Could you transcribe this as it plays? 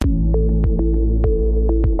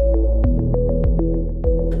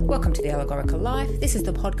Allegorical Life. This is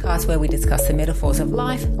the podcast where we discuss the metaphors of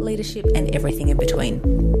life, leadership, and everything in between.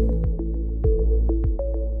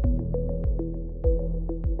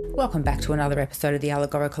 Welcome back to another episode of the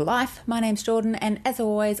Allegorical Life. My name's Jordan, and as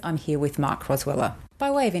always, I'm here with Mark Rosweller.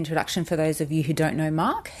 By way of introduction, for those of you who don't know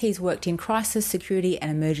Mark, he's worked in crisis, security,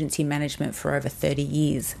 and emergency management for over 30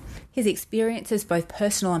 years. His experiences, both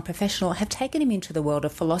personal and professional, have taken him into the world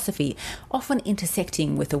of philosophy, often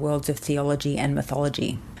intersecting with the worlds of theology and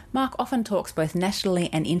mythology. Mark often talks both nationally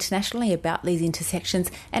and internationally about these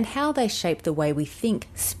intersections and how they shape the way we think,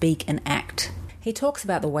 speak, and act. He talks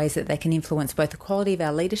about the ways that they can influence both the quality of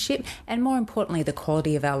our leadership and, more importantly, the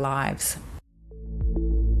quality of our lives.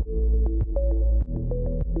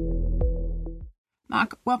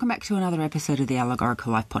 Mark, welcome back to another episode of the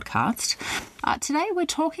Allegorical Life podcast. Today we're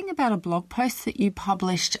talking about a blog post that you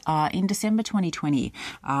published in December 2020.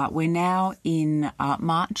 We're now in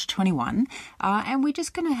March 21, and we're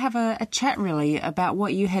just going to have a chat really about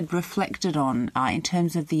what you had reflected on in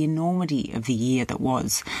terms of the enormity of the year that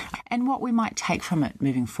was and what we might take from it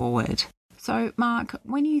moving forward. So, Mark,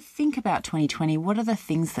 when you think about 2020, what are the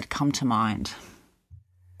things that come to mind?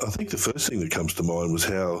 I think the first thing that comes to mind was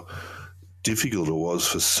how difficult it was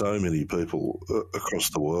for so many people across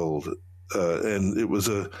the world. And it was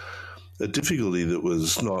a difficulty that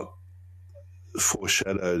was not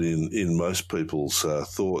foreshadowed in most people's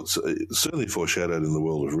thoughts, certainly foreshadowed in the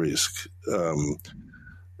world of risk. The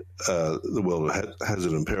world of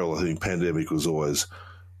hazard and peril, I think pandemic was always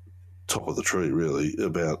top of the tree, really,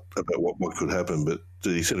 about what could happen, but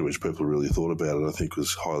the extent to which people really thought about it, I think,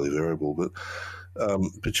 was highly variable. But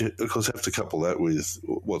you, of course, have to couple that with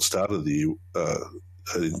what started the year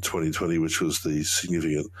in 2020, which was the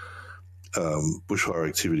significant bushfire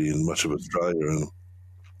activity in much of Australia, and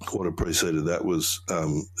what had preceded that was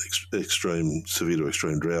severe to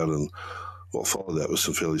extreme drought, and what followed that was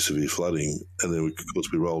some fairly severe flooding. And then, of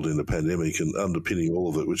course, we rolled into a pandemic, and underpinning all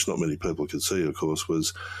of it, which not many people could see, of course,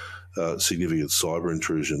 was significant cyber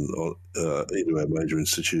intrusion into our major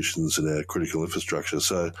institutions and our critical infrastructure.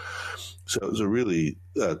 So it was a really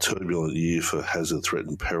turbulent year for hazard, threat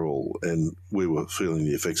and peril, and we were feeling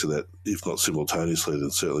the effects of that, if not simultaneously,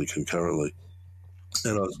 then certainly concurrently.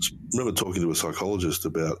 And I remember talking to a psychologist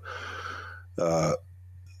about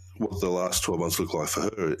what the last 12 months looked like for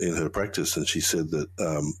her in her practice, and she said that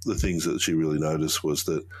the things that she really noticed was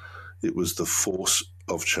that it was the force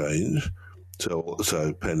of change.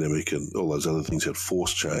 So pandemic and all those other things had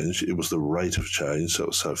forced change. It was the rate of change, so it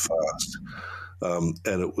was so fast.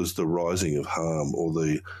 And it was the rising of harm or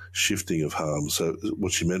the shifting of harm. So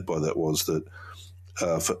what she meant by that was that,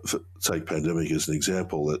 take pandemic as an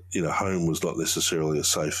example, that, home was not necessarily a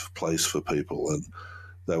safe place for people, and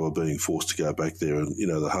they were being forced to go back there, and,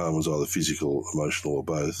 the harm was either physical, emotional, or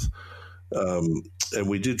both. And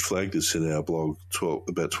we did flag this in our blog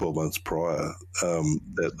about 12 months prior,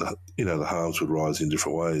 that, the harms would rise in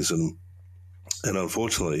different ways. And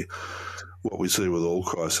unfortunately, what we see with all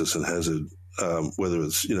crisis and hazard, whether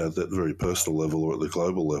it's, at that very personal level or at the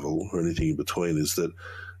global level or anything in between, is that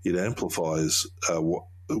it amplifies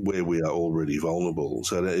where we are already vulnerable.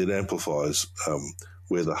 So it amplifies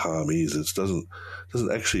where the harm is. It doesn't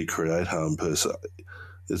actually create harm per se.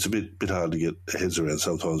 It's a bit hard to get heads around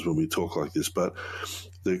sometimes when we talk like this, but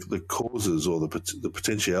the causes or the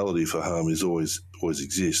potentiality for harm is always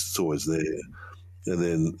exists. It's always there, and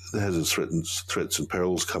then the hazards, threats and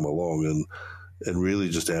perils come along and really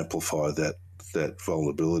just amplify that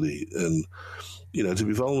vulnerability. And to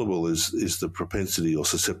be vulnerable is the propensity or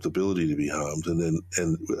susceptibility to be harmed, and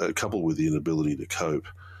coupled with the inability to cope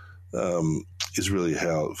is really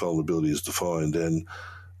how vulnerability is defined. And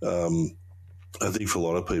I think for a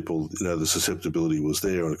lot of people, the susceptibility was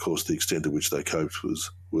there, and of course the extent to which they coped was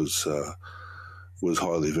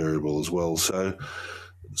highly variable as well. So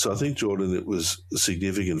I think, Jordan, it was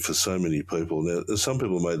significant for so many people. Now, some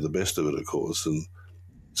people made the best of it, of course, and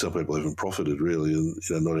some people even profited really, and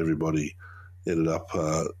not everybody ended up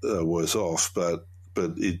worse off, but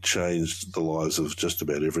it changed the lives of just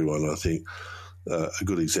about everyone. I think a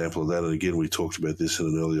good example of that, and again we talked about this in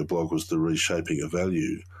an earlier blog, was the reshaping of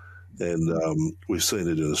value. And we've seen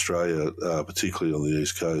it in Australia, particularly on the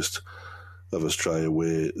east coast of Australia,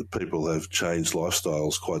 where people have changed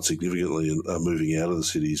lifestyles quite significantly and are moving out of the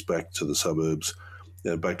cities back to the suburbs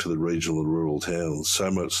and back to the regional and rural towns, so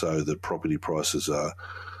much so that property prices are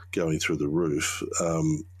going through the roof.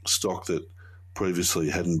 Stock that previously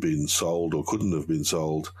hadn't been sold or couldn't have been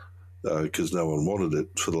sold because no one wanted it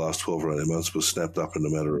for the last 12 or 18 months was snapped up in a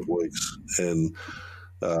matter of weeks. And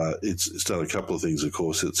it's done a couple of things, of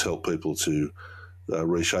course. It's helped people to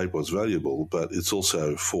reshape what's valuable, but it's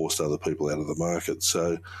also forced other people out of the market.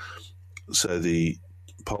 So So the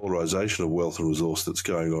polarisation of wealth and resource that's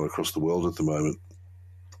going on across the world at the moment,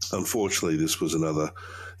 unfortunately, this was another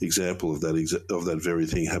example of that very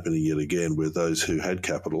thing happening yet again, where those who had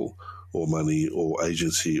capital or money or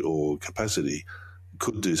agency or capacity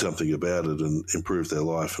could do something about it and improve their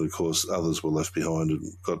life. And, of course, others were left behind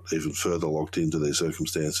and got even further locked into their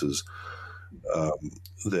circumstances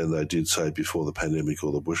than they did, say, before the pandemic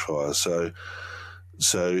or the bushfire.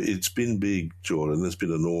 So it's been big, Jordan. It's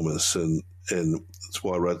been enormous. And that's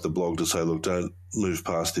why I wrote the blog to say, look, don't move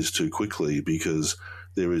past this too quickly, because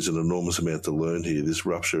there is an enormous amount to learn here. This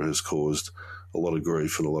rupture has caused a lot of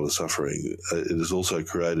grief and a lot of suffering. It has also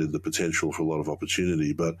created the potential for a lot of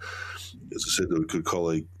opportunity. But as I said to a good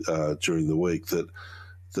colleague during the week, that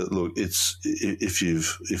look, it's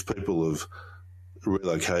if people have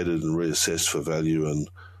relocated and reassessed for value and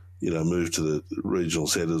moved to the regional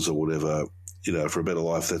centres or whatever, for a better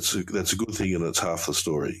life, that's a good thing, and it's half the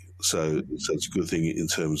story. So it's a good thing in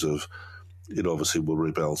terms of it obviously will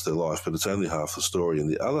rebalance their life, but it's only half the story. And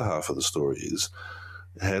the other half of the story is,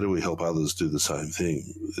 how do we help others do the same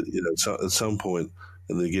thing? At some point,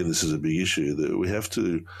 and again, this is a big issue, that we have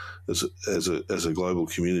to, as a global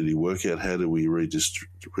community, work out how do we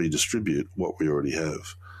redistribute what we already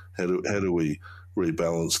have. How do we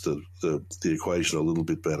rebalance the equation a little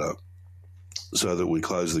bit better, so that we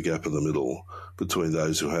close the gap in the middle between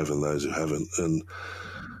those who have and those who haven't. And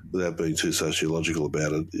without being too sociological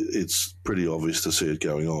about it, it's pretty obvious to see it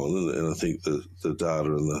going on. And I think the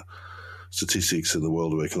data and the statistics in the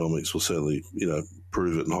world of economics will certainly,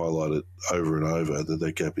 prove it and highlight it over and over,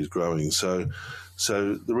 that gap is growing. So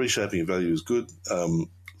the reshaping of value is good. The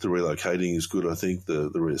relocating is good, I think. The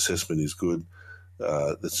reassessment is good.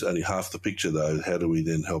 That's only half the picture, though. How do we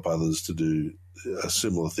then help others to do a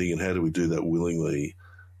similar thing, and how do we do that willingly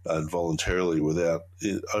and voluntarily without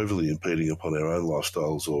overly impeding upon our own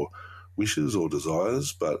lifestyles or wishes or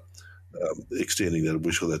desires, but extending that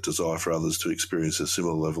wish or that desire for others to experience a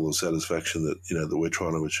similar level of satisfaction that we're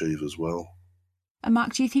trying to achieve as well. And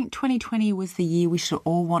Mark, do you think 2020 was the year we should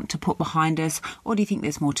all want to put behind us, or do you think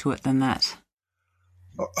there's more to it than that?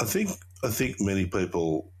 I think many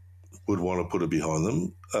people would want to put it behind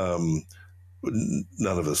them.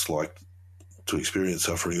 None of us like to experience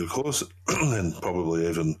suffering, of course, and probably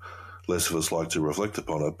even less of us like to reflect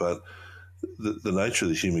upon it. But the nature of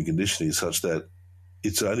the human condition is such that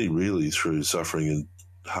it's only really through suffering and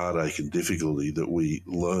heartache and difficulty that we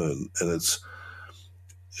learn. And it's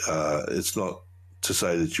not to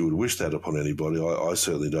say that you would wish that upon anybody. I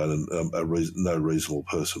certainly don't, and no reasonable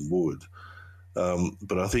person would.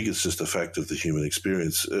 But I think it's just a fact of the human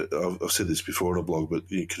experience. I've said this before in a blog, but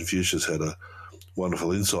Confucius had a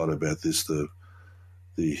wonderful insight about this. The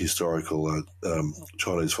historical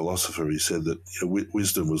Chinese philosopher, he said that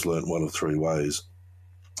wisdom was learnt one of three ways.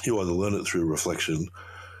 You either learn it through reflection,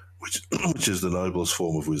 which is the noblest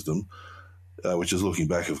form of wisdom, which is looking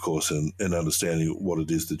back, of course, and understanding what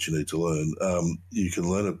it is that you need to learn. You can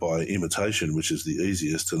learn it by imitation, which is the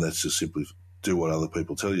easiest, and that's just simply do what other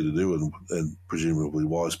people tell you to do, and presumably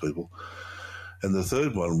wise people. And the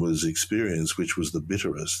third one was experience, which was the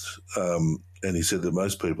bitterest. And he said that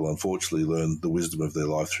most people, unfortunately, learn the wisdom of their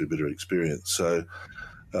life through bitter experience. So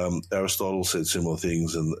Aristotle said similar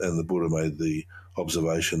things, and the Buddha made the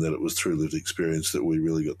observation that it was through lived experience that we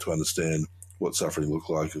really got to understand what suffering looked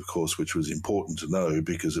like, of course, which was important to know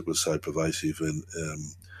because it was so pervasive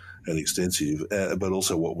and extensive, but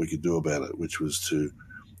also what we could do about it, which was to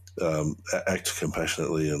act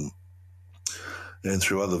compassionately and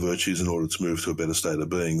through other virtues in order to move to a better state of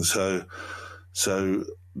being. So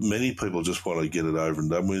many people just want to get it over and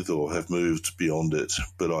done with or have moved beyond it,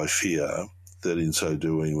 but I fear that in so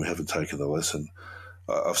doing we haven't taken the lesson.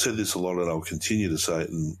 I've said this a lot, and I'll continue to say it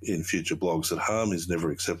in future blogs, that harm is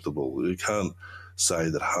never acceptable. You can't say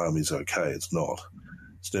that harm is okay. It's not.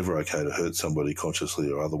 It's never okay to hurt somebody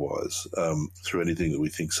consciously or otherwise through anything that we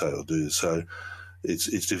think, say, or do. So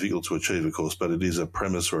it's difficult to achieve, of course, but it is a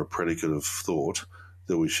premise or a predicate of thought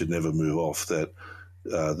that we should never move off, that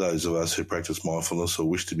those of us who practice mindfulness or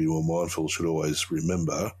wish to be more mindful should always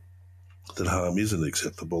remember that harm isn't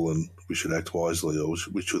acceptable and we should act wisely, or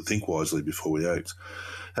we should think wisely before we act.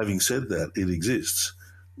 Having said that, it exists,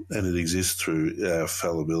 and it exists through our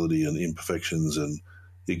fallibility and imperfections and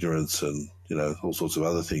ignorance and, all sorts of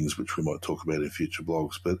other things which we might talk about in future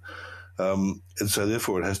blogs. But and so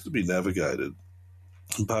therefore it has to be navigated.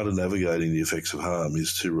 And part of navigating the effects of harm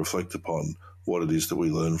is to reflect upon what it is that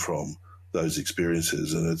we learn from those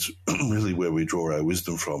experiences, and it's really where we draw our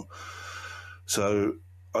wisdom from. So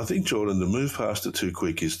I think, Jordan, to move past it too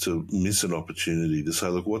quick is to miss an opportunity to say,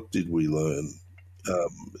 look, what did we learn?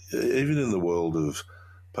 Even in the world of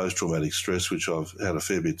post-traumatic stress, which I've had a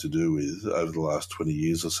fair bit to do with over the last 20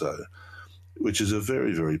 years or so, which is a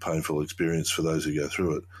very, very painful experience for those who go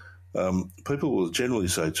through it. People will generally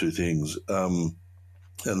say two things, and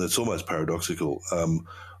it's almost paradoxical.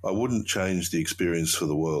 I wouldn't change the experience for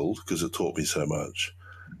the world because it taught me so much,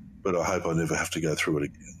 but I hope I never have to go through it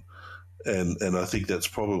again. And I think that's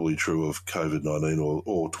probably true of COVID-19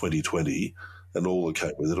 or 2020 and all that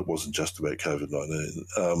came with it. It wasn't just about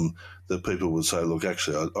COVID-19. That people would say, look,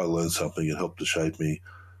 actually, I learned something. It helped to shape me.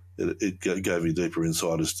 It gave me deeper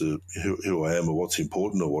insight as to who I am or what's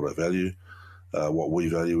important or what I value, what we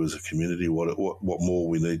value as a community, what more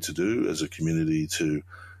we need to do as a community to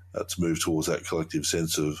move towards that collective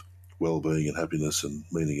sense of well-being and happiness and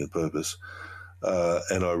meaning and purpose.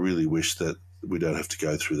 And I really wish that we don't have to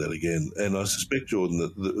go through that again. And I suspect, Jordan,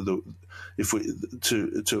 that if we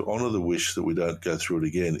to honour the wish that we don't go through it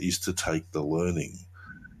again is to take the learning,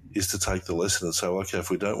 is to take the lesson and say, okay,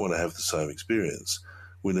 if we don't want to have the same experience,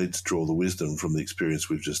 we need to draw the wisdom from the experience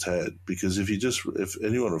we've just had. Because if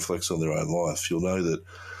anyone reflects on their own life, you'll know that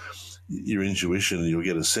your intuition, you'll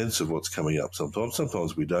get a sense of what's coming up sometimes.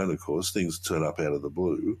 Sometimes we don't, of course. Things turn up out of the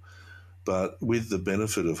blue. But with the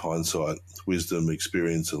benefit of hindsight, wisdom,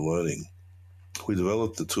 experience and learning, we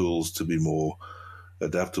develop the tools to be more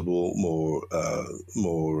adaptable, more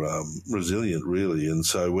resilient, really. And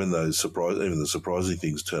so when those even the surprising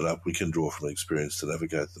things turn up, we can draw from experience to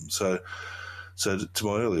navigate them. So to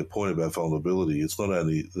my earlier point about vulnerability, it's not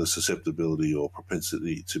only the susceptibility or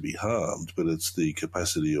propensity to be harmed, but it's the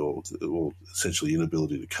capacity or essentially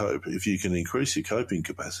inability to cope. If you can increase your coping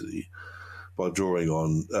capacity by drawing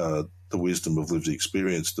on the wisdom of lived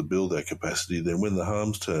experience to build that capacity, then when the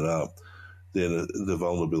harms turn up, then the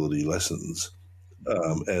vulnerability lessens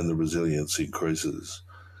and the resilience increases.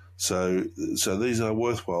 So these are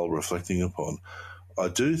worthwhile reflecting upon. I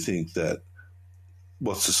do think that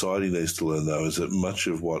what society needs to learn, though, is that much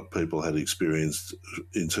of what people had experienced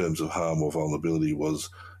in terms of harm or vulnerability was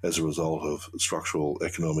as a result of structural,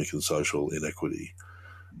 economic and social inequity.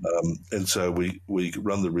 And so we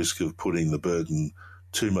run the risk of putting the burden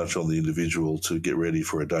too much on the individual to get ready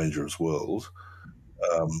for a dangerous world,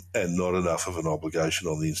 and not enough of an obligation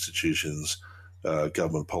on the institutions,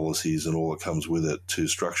 government policies and all that comes with it to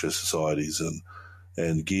structure societies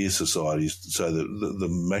and gear societies so that the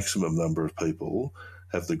maximum number of people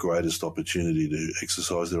have the greatest opportunity to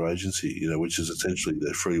exercise their agency, which is essentially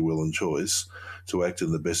their free will and choice to act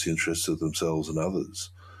in the best interests of themselves and others.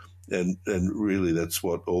 And really that's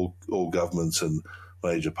what all governments and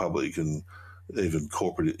major public and even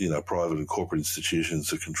corporate, private and corporate institutions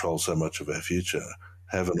that control so much of our future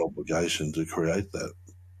have an obligation to create that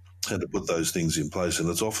and to put those things in place. And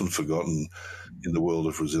it's often forgotten in the world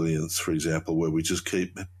of resilience, for example, where we just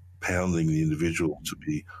keep pounding the individual to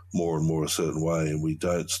be more and more a certain way, and we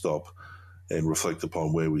don't stop and reflect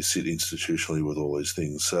upon where we sit institutionally with all these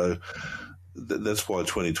things. So that's why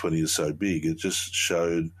 2020 is so big. It just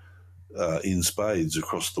showed in spades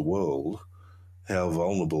across the world how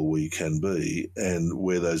vulnerable we can be and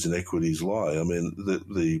where those inequities lie. I mean,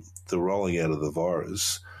 the rolling out of the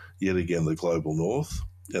virus, yet again, the global north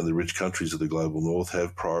and the rich countries of the global north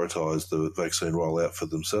have prioritised the vaccine rollout for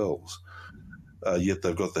themselves. Yet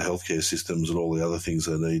they've got the healthcare systems and all the other things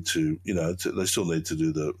they need to, they still need to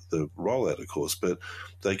do the rollout, of course, but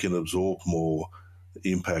they can absorb more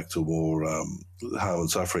impact or more harm and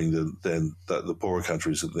suffering than the poorer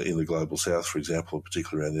countries in the global south, for example,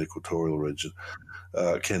 particularly around the equatorial region,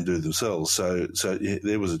 can do themselves. So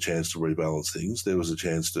there was a chance to rebalance things. There was a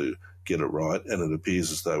chance to get it right, and it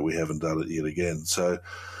appears as though we haven't done it yet again. So,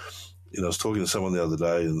 I was talking to someone the other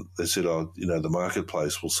day and they said, the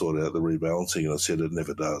marketplace will sort out the rebalancing. And I said, it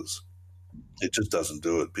never does. It just doesn't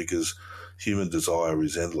do it because human desire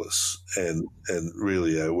is endless. And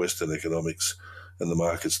really our Western economics and the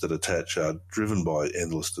markets that attach are driven by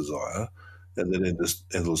endless desire. And that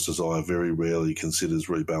endless desire very rarely considers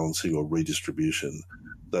rebalancing or redistribution.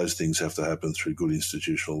 Those things have to happen through good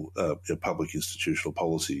institutional, public institutional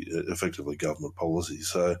policy, effectively government policy.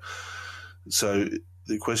 So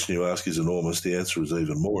the question you ask is enormous. The answer is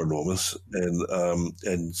even more enormous.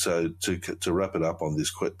 And so to wrap it up on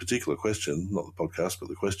this particular question, not the podcast, but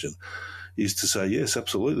the question, is to say, yes,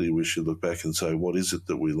 absolutely, we should look back and say, what is it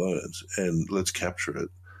that we learned? And let's capture it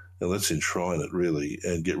and let's enshrine it really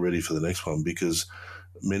and get ready for the next one, because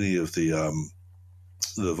many of the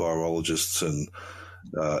virologists and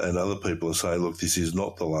other people are saying, look, this is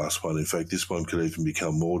not the last one. In fact, this one could even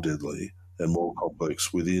become more deadly and more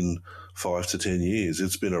complex within 5 to 10 years.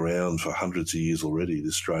 It's been around for hundreds of years already,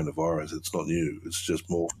 this strain of virus. It's not new. It's just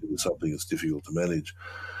morphed into something that's difficult to manage.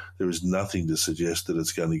 there is nothing to suggest that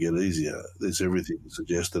it's going to get easier. There's everything to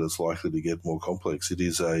suggest that it's likely to get more complex. It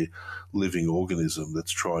is a living organism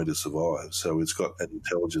that's trying to survive, so it's got an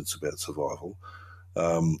intelligence about survival.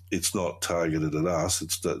 It's not targeted at us.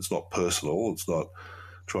 It's not personal. It's not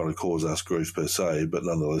trying to cause us grief per se, but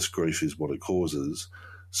nonetheless, grief is what it causes.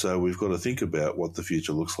 So we've got to think about what the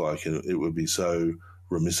future looks like, and it would be so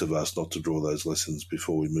remiss of us not to draw those lessons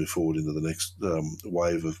before we move forward into the next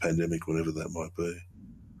wave of pandemic, whatever that might be.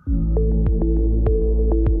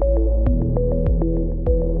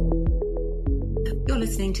 You're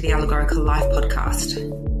listening to the Allegorical Life podcast.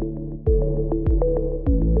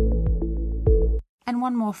 And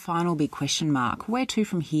one more final big question mark. Where to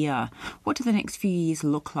from here? What do the next few years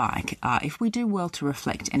look like if we do well to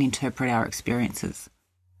reflect and interpret our experiences?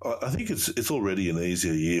 I think it's already an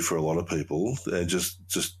easier year for a lot of people, and just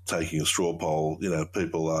taking a straw poll,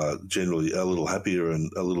 people are generally a little happier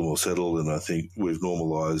and a little more settled, and I think we've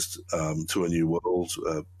normalised to a new world.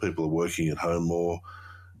 People are working at home more.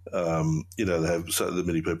 They have so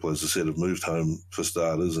many people, as I said, have moved home for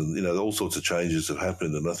starters, and all sorts of changes have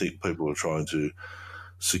happened, and I think people are trying to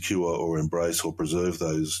secure or embrace or preserve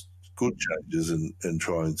those good changes and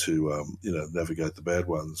trying to navigate the bad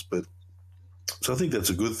ones, So I think that's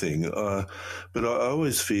a good thing, but I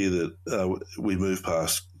always fear that we move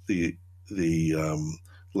past the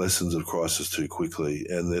lessons of crisis too quickly,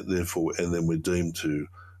 and that therefore, and then we're deemed to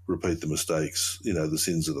repeat the mistakes, the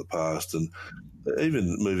sins of the past, and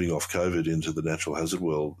even moving off COVID into the natural hazard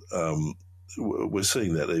world, we're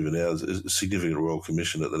seeing that even now. A significant Royal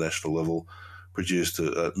Commission at the national level produced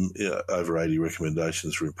over 80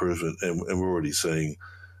 recommendations for improvement, and we're already seeing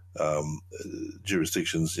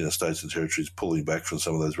jurisdictions, states and territories pulling back from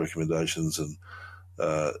some of those recommendations and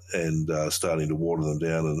starting to water them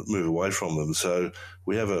down and move away from them. So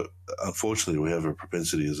unfortunately, we have a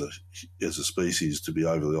propensity as a species to be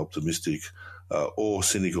overly optimistic or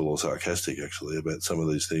cynical or sarcastic, actually, about some of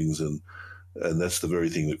these things, and that's the very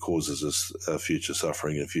thing that causes us future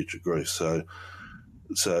suffering and future grief.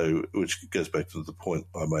 So, which goes back to the point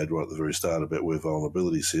I made right at the very start about where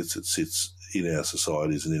vulnerability sits. It sits in our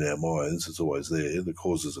societies and in our minds. It's always there. The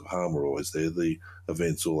causes of harm are always there. The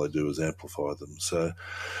events, all they do is amplify them. So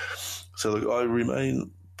look, I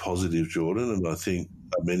remain positive, Jordan, and I think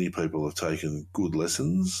many people have taken good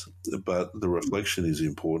lessons, but the reflection is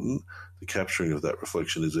important. The capturing of that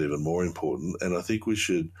reflection is even more important, and I think we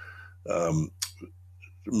should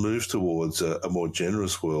move towards a more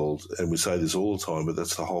generous world. And we say this all the time, but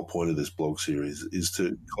that's the whole point of this blog series, is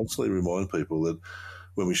to constantly remind people that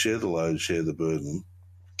when we share the load, share the burden,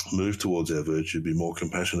 move towards our virtue, be more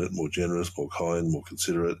compassionate, more generous, more kind, more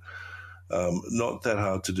considerate. Not that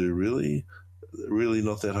hard to do, really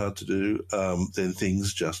not that hard to do. Then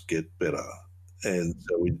things just get better. And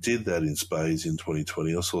so we did that in spades in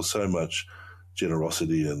 2020. I saw so much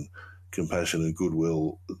generosity and compassion and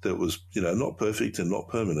goodwill that was, not perfect and not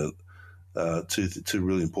permanent, to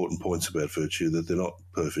really important points about virtue, that they're not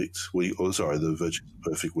perfect. The virtues are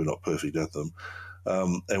perfect, we're not perfect at them.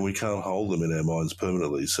 And we can't hold them in our minds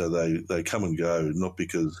permanently. So they come and go, not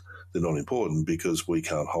because they're not important, because we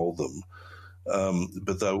can't hold them.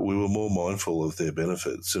 But we were more mindful of their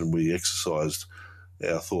benefits, and we exercised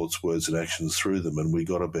our thoughts, words and actions through them, and we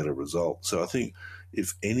got a better result. So I think,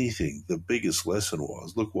 if anything, the biggest lesson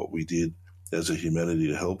was, look what we did as a humanity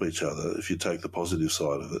to help each other. If you take the positive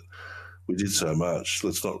side of it, we did so much.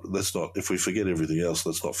 Let's not, if we forget everything else,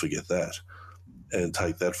 let's not forget that and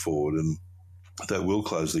take that forward. And that will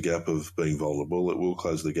close the gap of being vulnerable. It will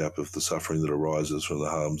close the gap of the suffering that arises from the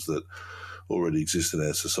harms that already exist in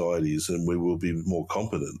our societies, and we will be more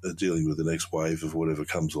competent at dealing with the next wave of whatever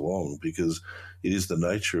comes along, because it is the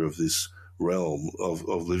nature of this realm of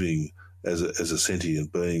living as a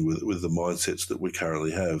sentient being with the mindsets that we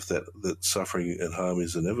currently have, that suffering and harm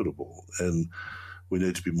is inevitable, and we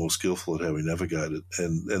need to be more skillful at how we navigate it,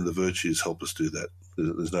 and the virtues help us do that.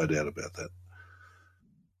 There's no doubt about that.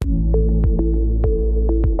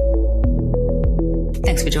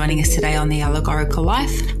 Thanks for joining us today on The Allegorical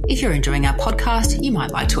Life. If you're enjoying our podcast, you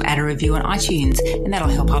might like to add a review on iTunes, and that'll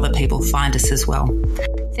help other people find us as well.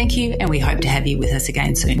 Thank you, and we hope to have you with us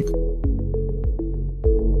again soon.